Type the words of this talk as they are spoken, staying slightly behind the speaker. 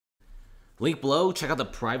Link below, check out the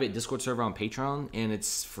private Discord server on Patreon, and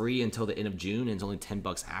it's free until the end of June, and it's only 10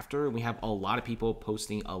 bucks after. We have a lot of people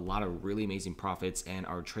posting a lot of really amazing profits, and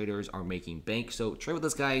our traders are making bank. So trade with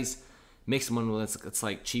us, guys. Make some money with us. It's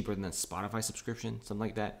like cheaper than a Spotify subscription, something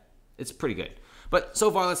like that. It's pretty good. But so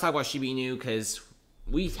far, let's talk about Shiba Inu, because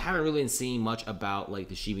we haven't really been seeing much about like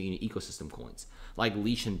the Shiba Inu ecosystem coins, like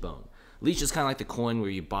Leash and Bone. Leash is kind of like the coin where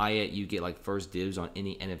you buy it, you get like first dibs on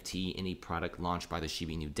any NFT, any product launched by the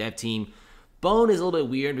Shiba Inu dev team. Bone is a little bit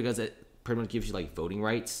weird because it pretty much gives you like voting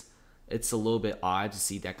rights. It's a little bit odd to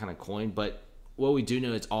see that kind of coin, but what we do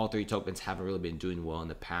know is all three tokens haven't really been doing well in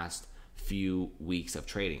the past few weeks of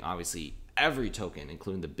trading. Obviously, every token,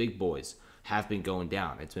 including the big boys, have been going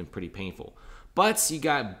down. It's been pretty painful. But you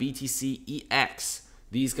got BTC EX.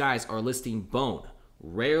 These guys are listing Bone.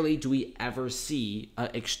 Rarely do we ever see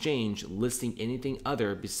an exchange listing anything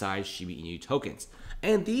other besides Shiba Inu tokens.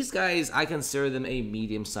 And these guys, I consider them a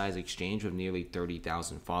medium-sized exchange with nearly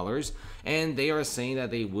 30,000 followers. And they are saying that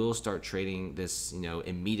they will start trading this,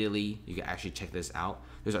 immediately. You can actually check this out.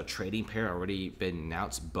 There's a trading pair already been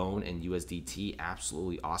announced, Bone and USDT.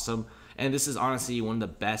 Absolutely awesome. And this is honestly one of the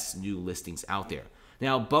best new listings out there.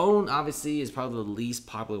 Now, Bone obviously is probably the least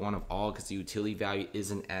popular one of all because the utility value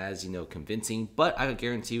isn't as, convincing. But I can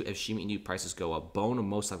guarantee you if Shiba Inu prices go up, Bone will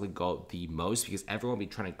most likely go up the most because everyone will be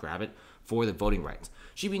trying to grab it for the voting rights.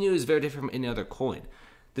 Shiba Inu is very different from any other coin.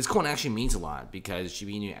 This coin actually means a lot because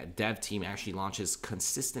Shiba Inu dev team actually launches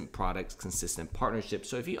consistent products, consistent partnerships.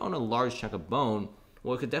 So if you own a large chunk of Bone,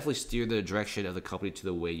 well, it could definitely steer the direction of the company to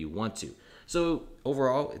the way you want to. So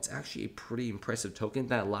overall, it's actually a pretty impressive token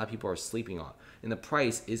that a lot of people are sleeping on. And the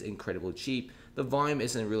price is incredibly cheap. The volume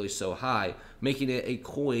isn't really so high, making it a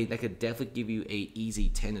coin that could definitely give you a easy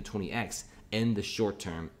 10 to 20x in the short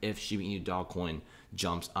term if Shiba Inu Dogecoin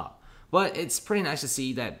jumps up. But it's pretty nice to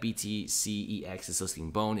see that BTCEX is listing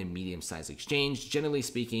Bone in medium-sized exchange. Generally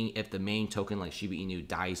speaking, if the main token like Shiba Inu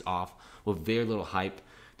dies off with very little hype,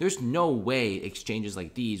 there's no way exchanges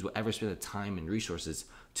like these will ever spend the time and resources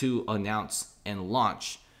to announce and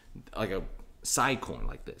launch like a side coin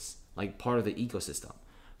like this, like part of the ecosystem.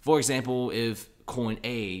 For example, if coin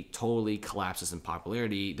A totally collapses in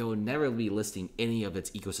popularity, they will never be listing any of its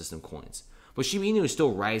ecosystem coins. But Shiba Inu is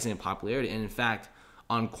still rising in popularity, and in fact,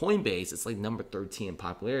 on Coinbase, it's like number 13 in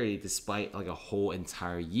popularity despite like a whole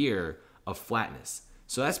entire year of flatness.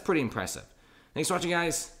 So that's pretty impressive. Thanks for watching,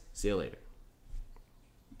 guys. See you later.